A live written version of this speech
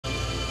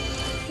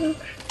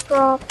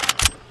Drop.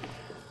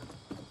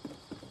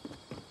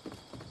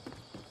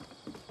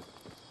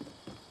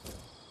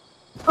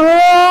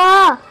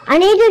 I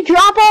need to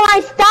drop all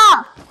my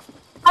stuff.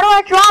 How do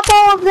I drop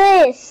all of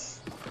this?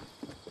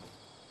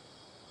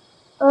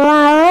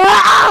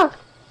 I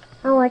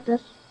don't like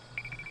this.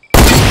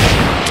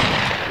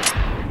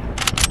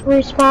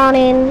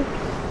 Respawning.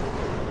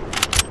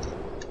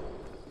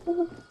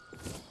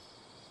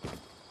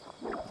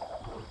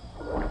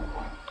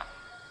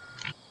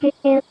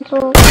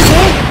 Cancel.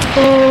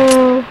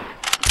 Cancel.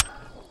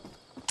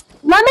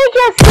 Let me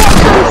just get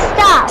some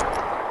stuff.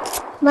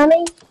 Let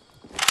me.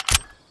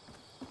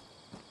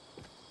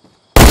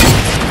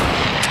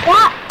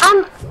 Yeah,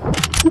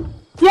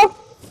 yes.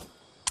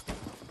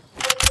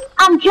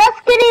 I'm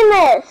just getting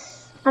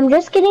this. I'm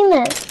just getting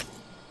this.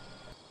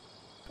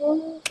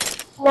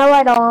 No,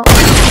 I don't.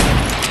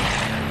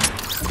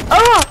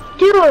 Oh,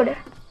 dude.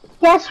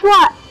 Guess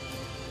what?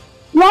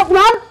 Let me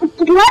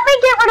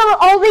get rid of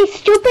all these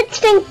stupid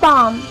stink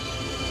bombs.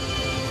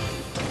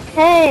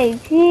 Hey,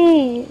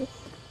 jeez.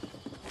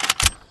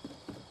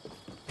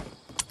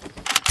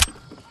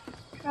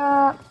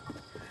 Drop.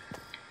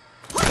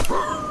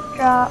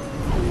 Drop.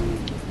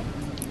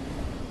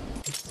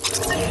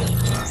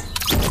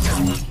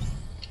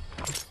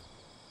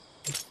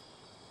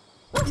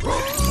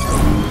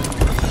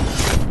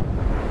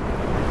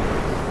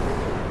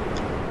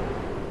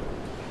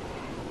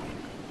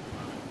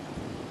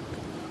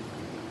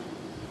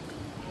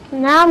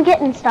 Now I'm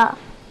getting stuff.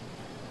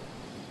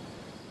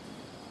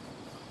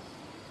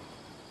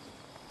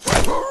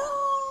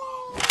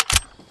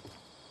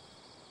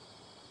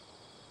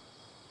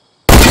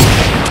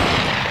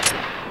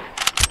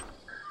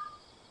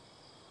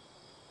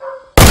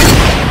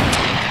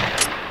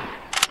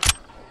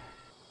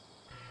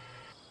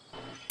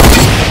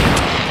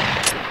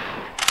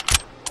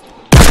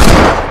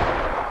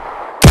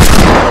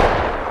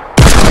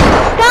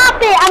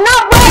 Stop it! I'm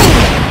not ready!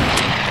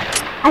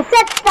 I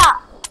said stop!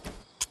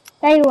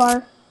 There you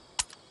are.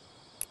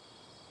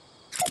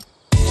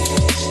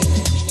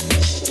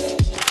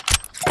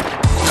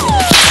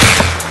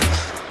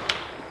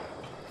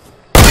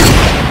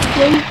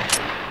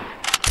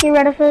 Get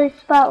ready for the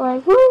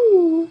spotlight.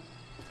 Woo!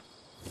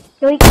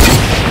 Yoink.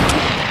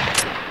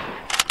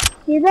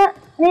 See that?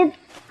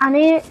 I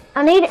need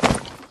it.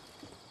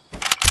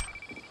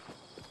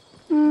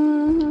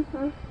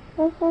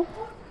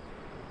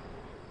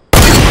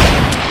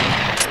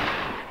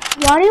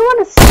 Why do you want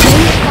to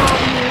sleep on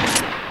me?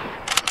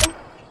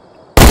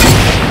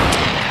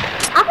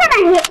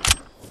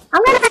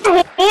 I'm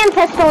gonna hand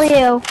pistol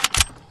you.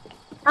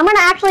 I'm gonna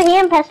actually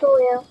hand pistol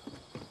you.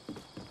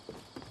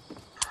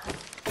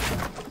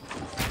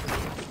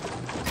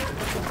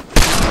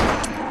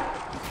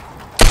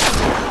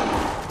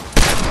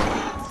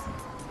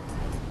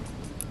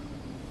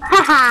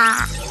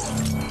 Haha.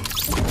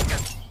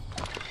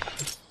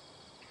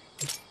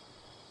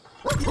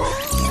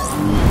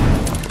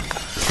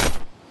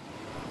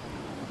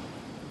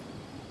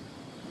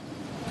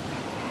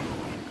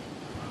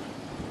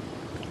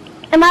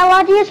 Am I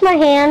allowed to use my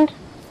hand?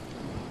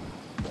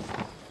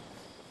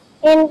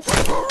 And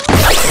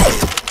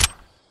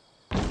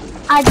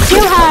I do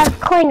have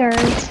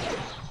clingers.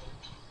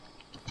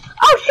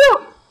 Oh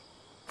shoot!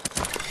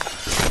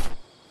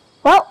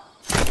 Well,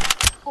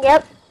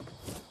 yep.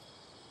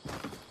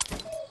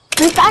 At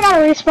least I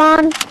gotta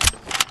respawn.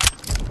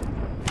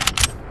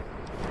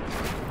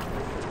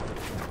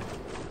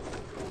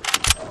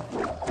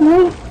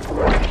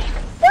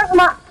 Where's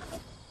my...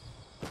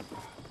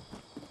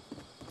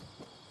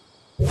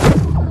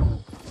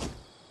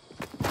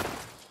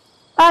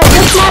 Alright,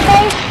 this is my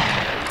base.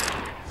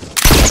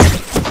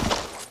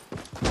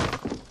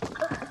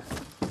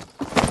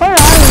 Where are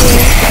you?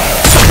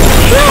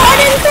 No, I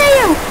didn't see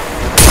him!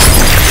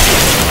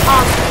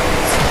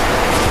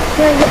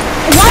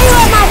 Why are you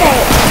at my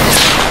base?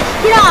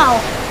 Get out!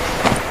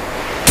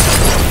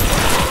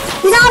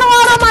 You're not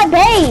allowed on my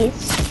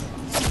base!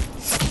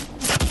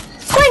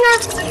 Clinger!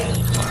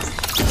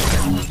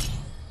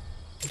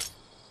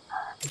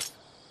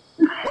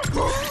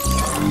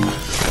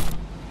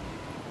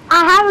 I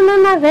have him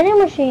in my vending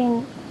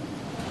machine.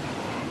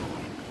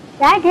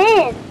 Yeah, I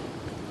did.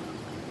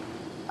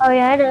 Oh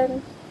yeah, I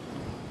did.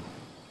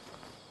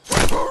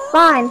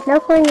 Fine, no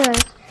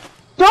clingers.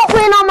 Don't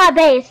win on my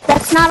base.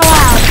 That's not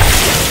allowed.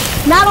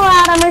 Not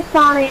allowed. I'm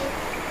respawning.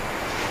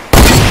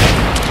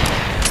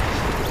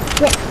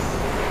 Yes.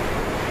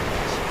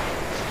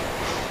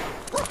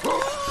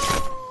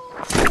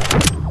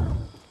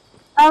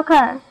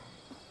 Okay.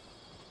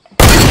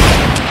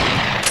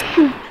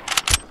 Shoot.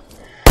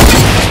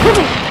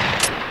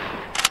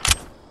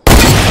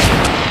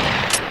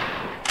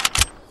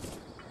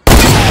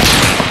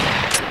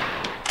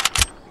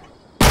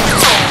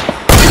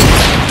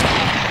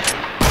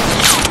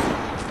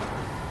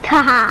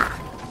 Haha.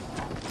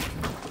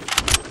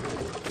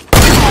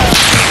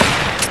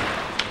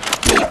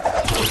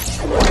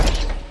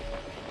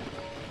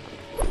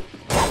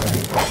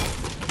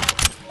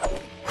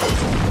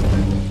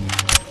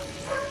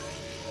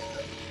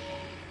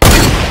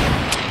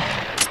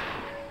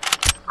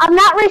 I'm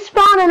not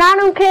respawning, I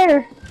don't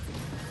care.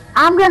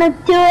 I'm gonna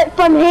do it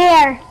from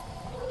here.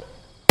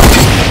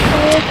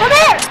 Come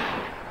here!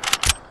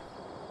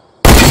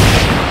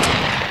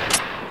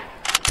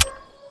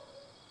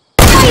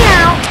 Hang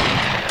out.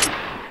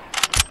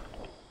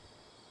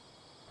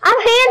 I'm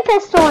hand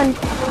pistoling.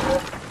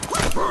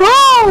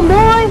 Whoa,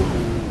 boy!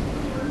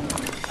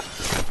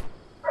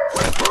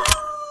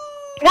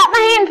 I got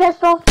my hand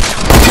pistol.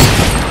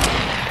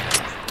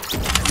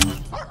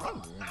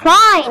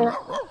 Fine.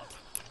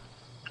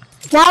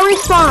 Now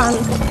respawn.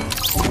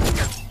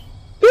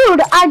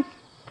 Dude,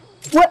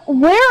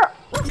 where?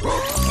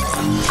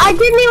 I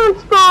didn't even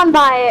spawn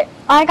by it.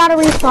 I gotta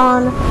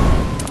respawn.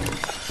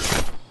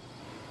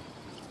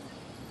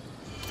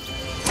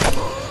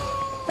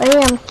 Oh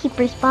yeah, I'm keep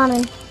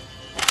respawning.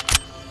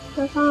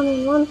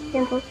 Respawning one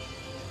second.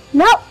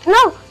 No,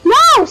 no,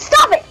 no!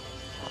 Stop it!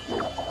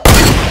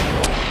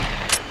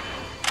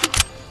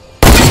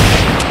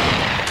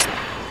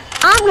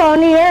 I'm going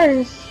to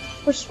yours.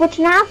 We're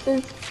switching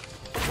houses.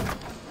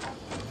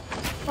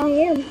 I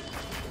am.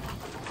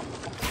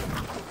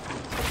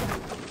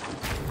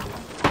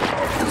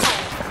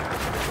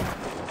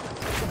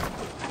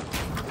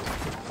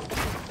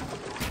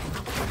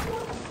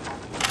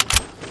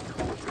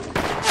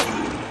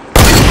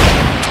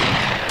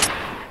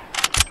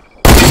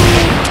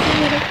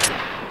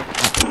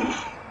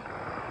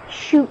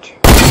 Shoot.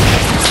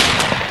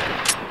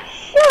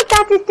 Shoot,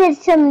 that just did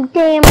some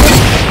damage.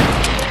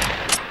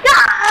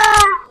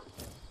 Ah!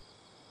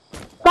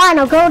 Fine,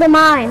 I'll go to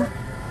mine.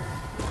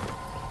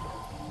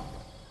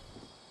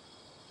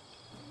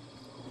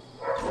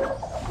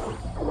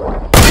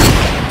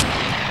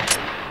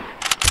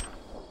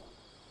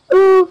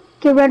 Ooh,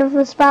 get rid of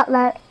the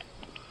spotlight.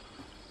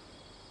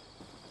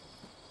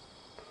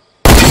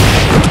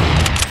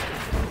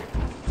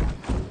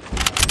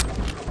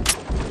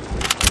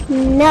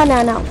 No,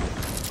 no, no.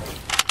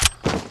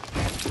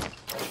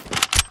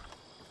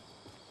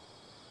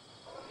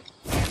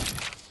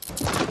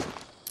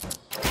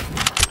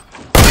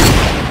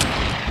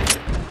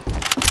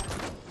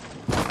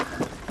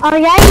 Oh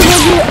yeah, you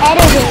will do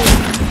editing.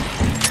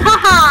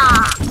 Haha!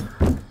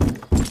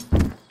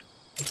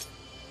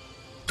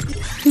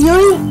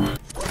 Yoink!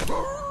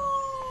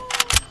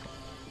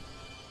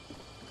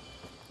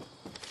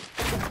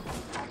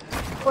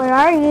 Where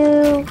are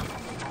you?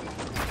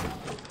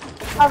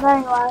 Oh, there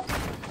you are.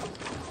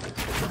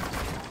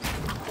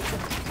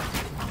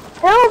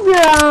 Build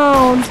your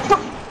own!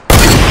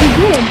 You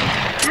did.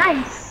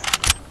 Nice.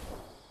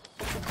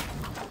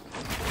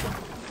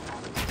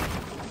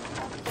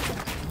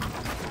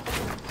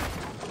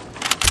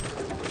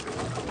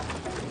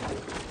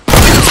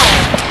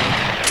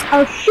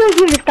 Oh shoot,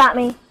 you just got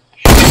me.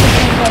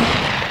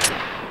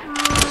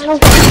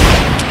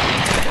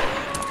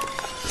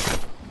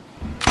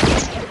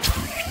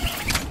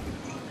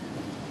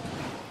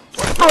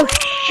 Oh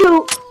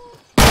shoot.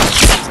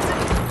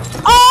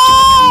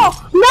 Oh!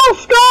 No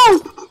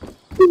scope!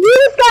 You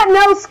just got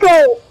no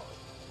scope.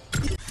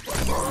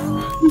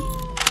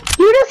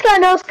 You just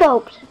got no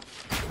scoped.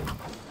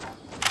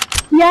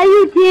 Yeah,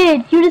 you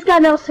did. You just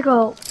got no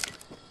scope.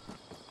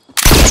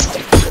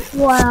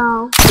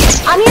 Wow.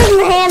 I'm using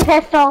the hand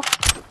pistol.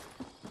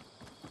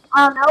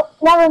 Oh, nope.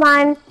 Never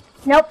mind.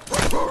 Nope.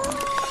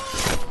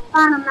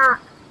 Fine, I'm not.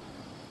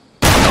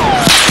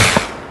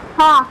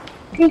 Ha.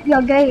 Keep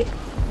your gate.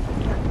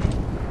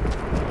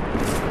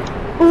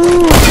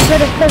 Ooh,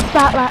 good at the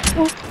spotlight.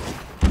 Ooh.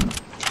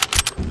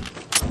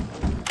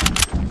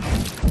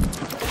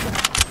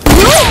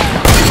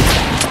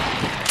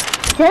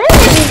 Dang it.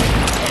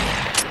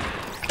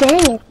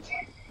 Dang it.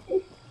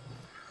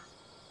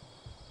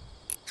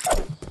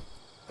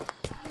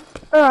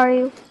 Where are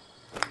you?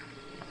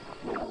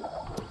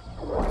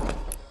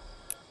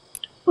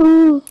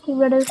 Ooh, get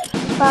rid of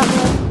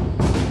spotlight.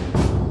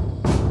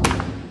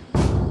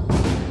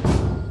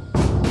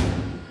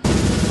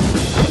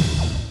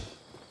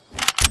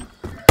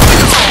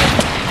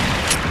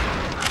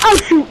 Oh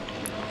shoot!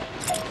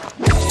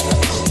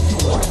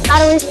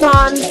 Gotta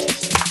respawn.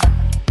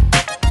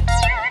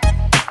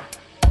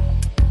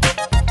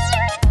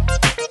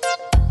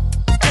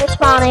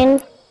 Respawning.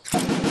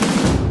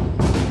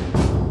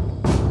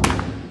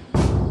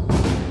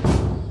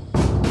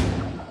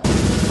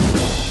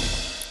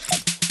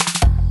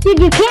 Dude,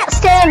 you can't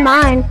stay in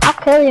mine. I'll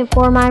kill you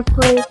for my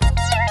place.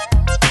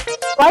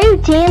 Why are you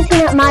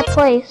dancing at my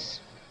place?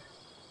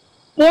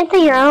 Dance at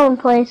your own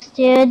place,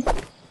 dude.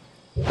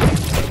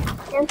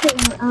 Dance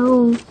at your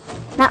own.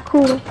 Not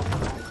cool.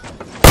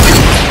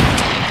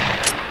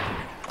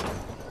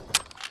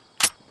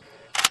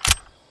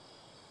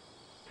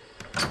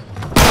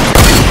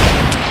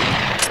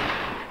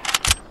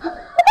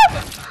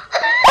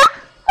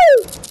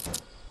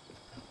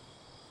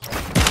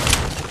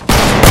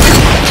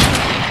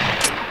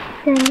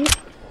 Dang it.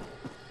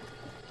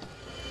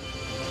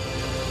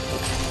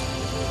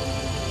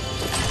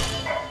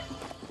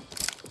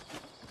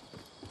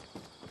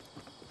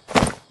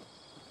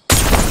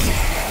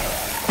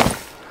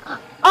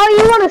 Oh,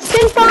 you want to sit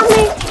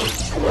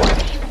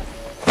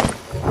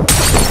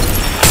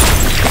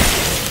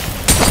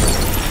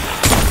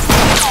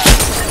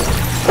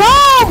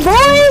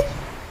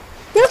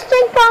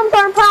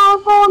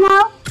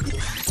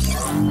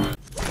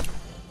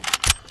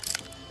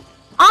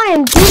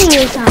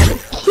is a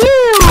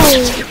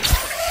kill.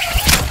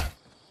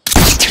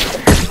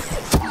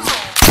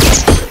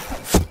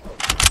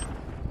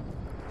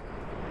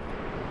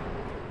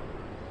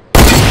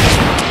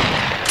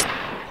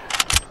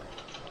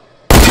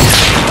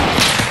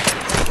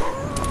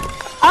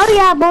 Oh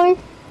yeah, boys.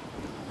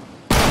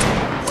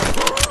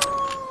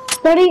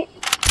 30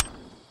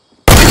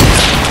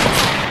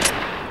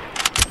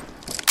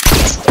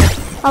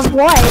 of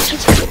what?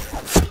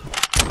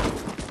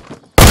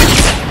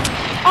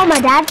 Oh, my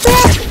dad's there?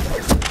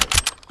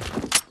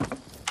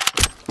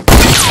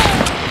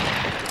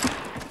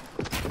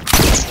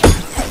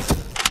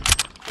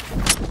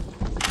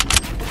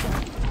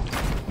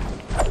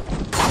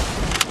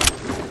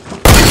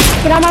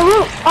 Get on my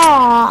roof.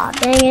 Aw,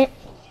 dang it.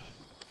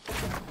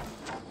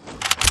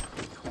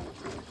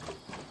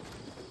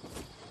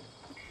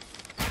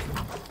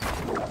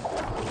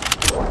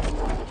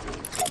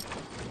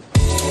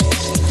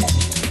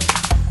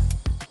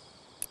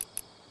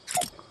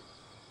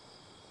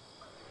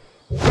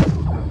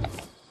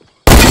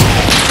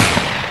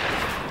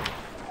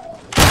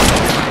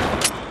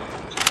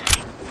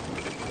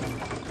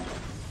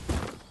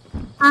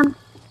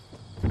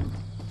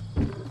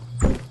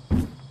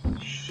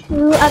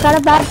 Shoot, I got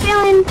a bad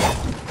feeling.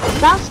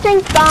 That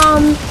stink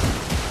bomb.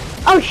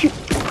 Oh shoot.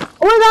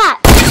 What was that?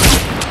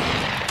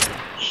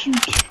 Shoot.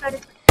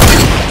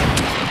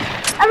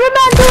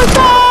 Everybody do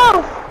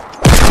yourself!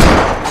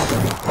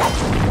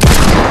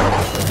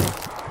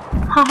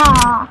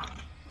 Haha.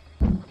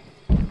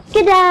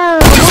 Get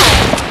down.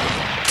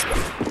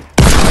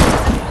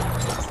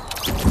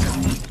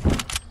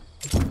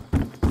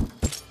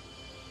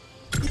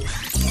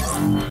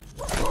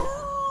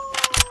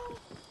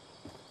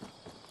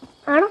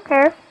 I don't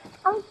care.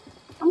 I'm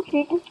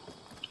cheating.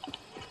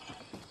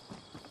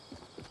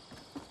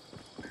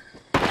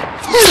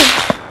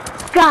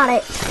 Got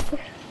it.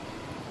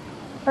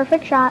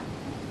 Perfect shot.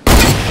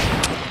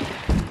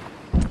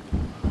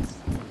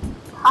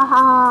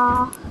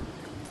 Haha.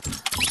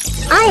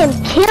 I am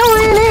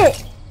killing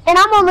it. And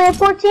I'm only at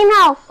 14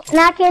 health. And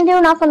I can't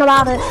do nothing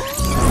about it.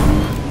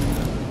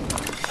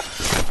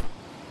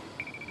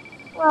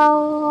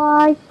 Well,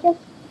 I just...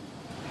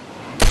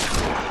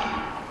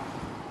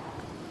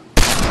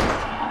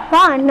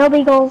 Fine, no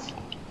beagles.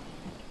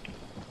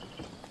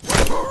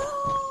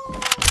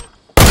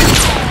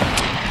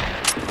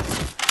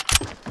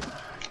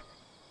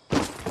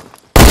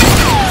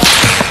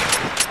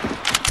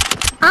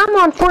 I'm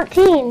on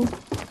 14.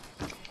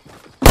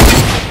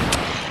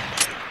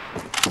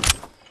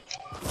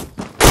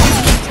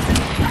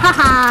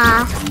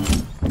 Haha.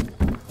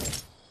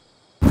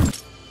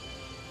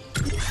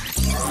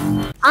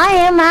 I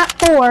am at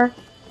 4.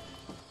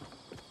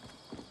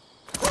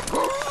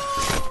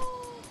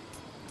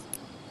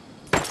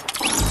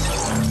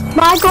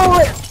 My goal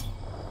is...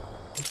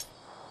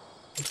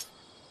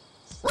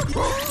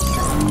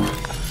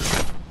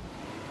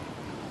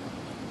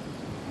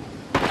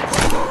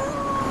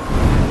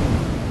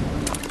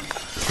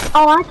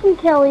 Oh, I can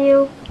kill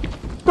you.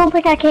 Don't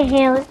think I can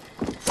handle it.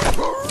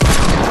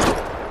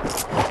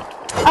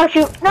 Oh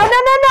shoot. No, no,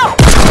 no, no!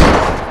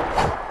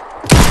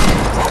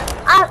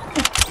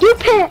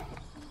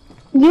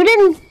 You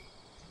didn't...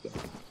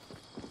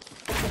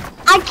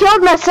 I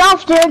killed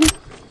myself, dude.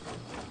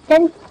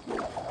 Then...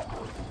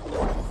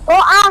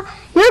 Well,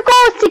 your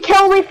goal is to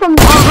kill me from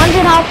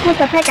 100 health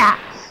with a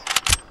pickaxe.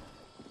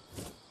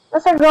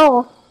 That's our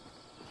goal.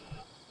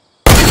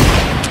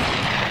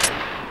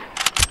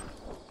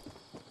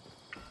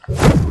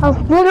 I was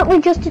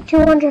literally just at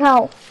 200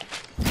 health.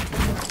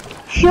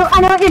 Shoot,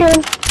 I know what you're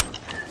doing.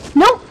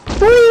 Nope,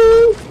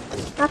 please.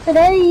 Not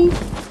today.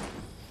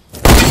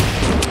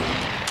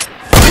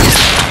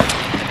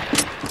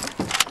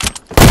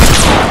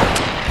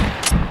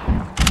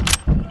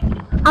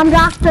 I'm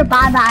Doctor,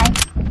 bye-bye.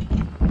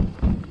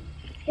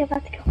 Yeah,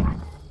 let's go.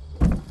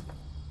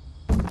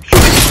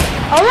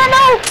 Oh no,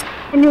 no!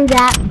 I knew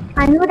that.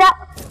 I knew that.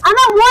 I'm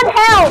at 1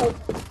 health.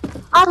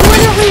 I'm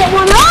literally at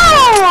 1.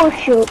 Oh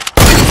shoot!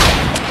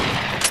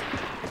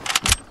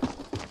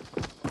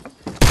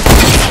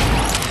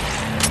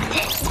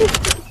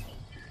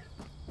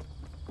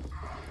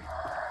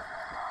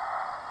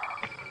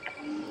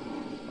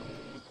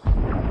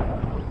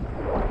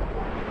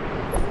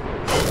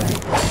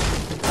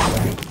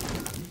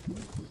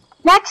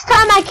 Next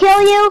time I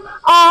kill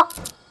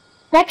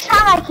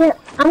you,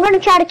 I'm gonna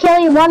try to kill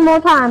you one more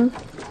time.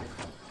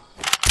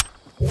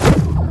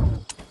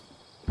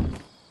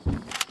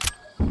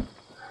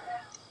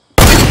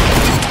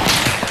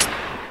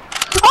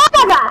 Oh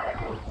my god!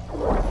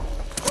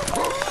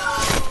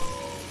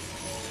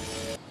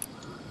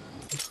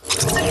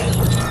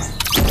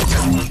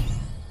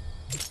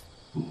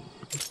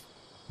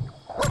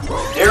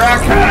 Here I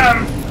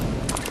come!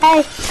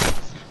 Hey.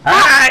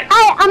 Hi!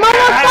 Hey, I'm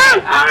almost done!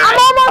 I'm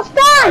almost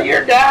done!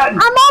 You're done!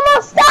 I'm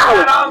almost done!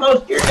 Not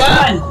almost, you're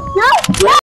done!